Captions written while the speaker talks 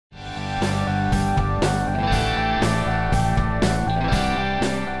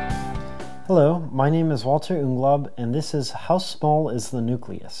Hello, my name is Walter Unglaub, and this is How Small is the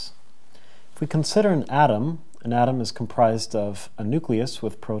Nucleus? If we consider an atom is comprised of a nucleus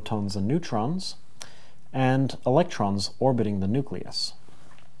with protons and neutrons, and electrons orbiting the nucleus.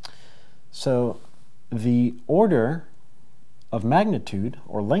 So the order of magnitude,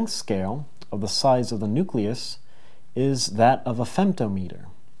 or length scale, of the size of the nucleus is that of a femtometer.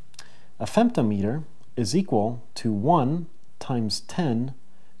 A femtometer is equal to 1 times 10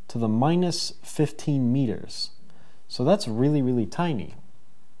 to the minus 15 meters. So that's really tiny.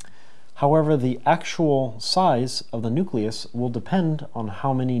 However, the actual size of the nucleus will depend on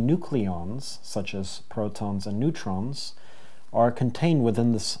how many nucleons, such as protons and neutrons, are contained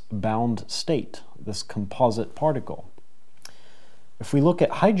within this bound state, this composite particle. If we look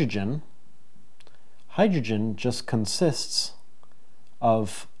at hydrogen, hydrogen just consists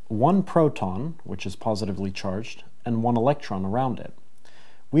of one proton, which is positively charged, and one electron around it.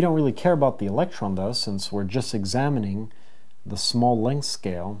 We don't really care about the electron though, since we're just examining the small length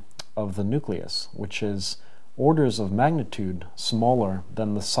scale of the nucleus, which is orders of magnitude smaller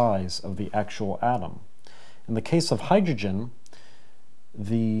than the size of the actual atom. In the case of hydrogen,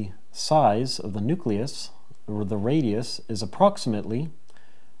 the size of the nucleus, or the radius, is approximately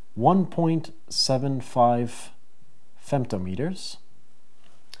 1.75 femtometers.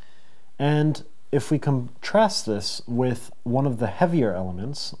 And if we contrast this with one of the heavier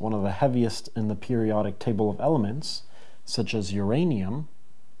elements, one of the heaviest in the periodic table of elements, such as uranium,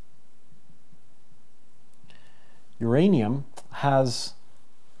 uranium has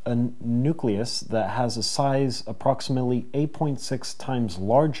a nucleus that has a size approximately 8.6 times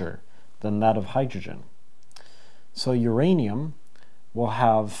larger than that of hydrogen. So uranium will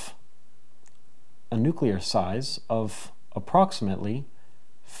have a nuclear size of approximately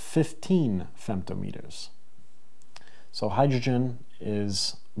 15 femtometers. So hydrogen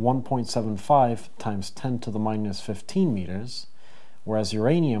is 1.75 times 10 to the minus 15 meters, whereas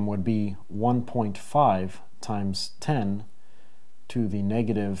uranium would be 1.5 times 10 to the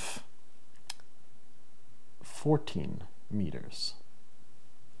negative 14 meters.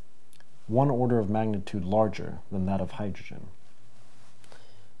 One order of magnitude larger than that of hydrogen.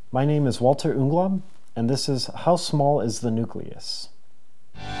 My name is Walter Unglaub, and this is How Small is the Nucleus?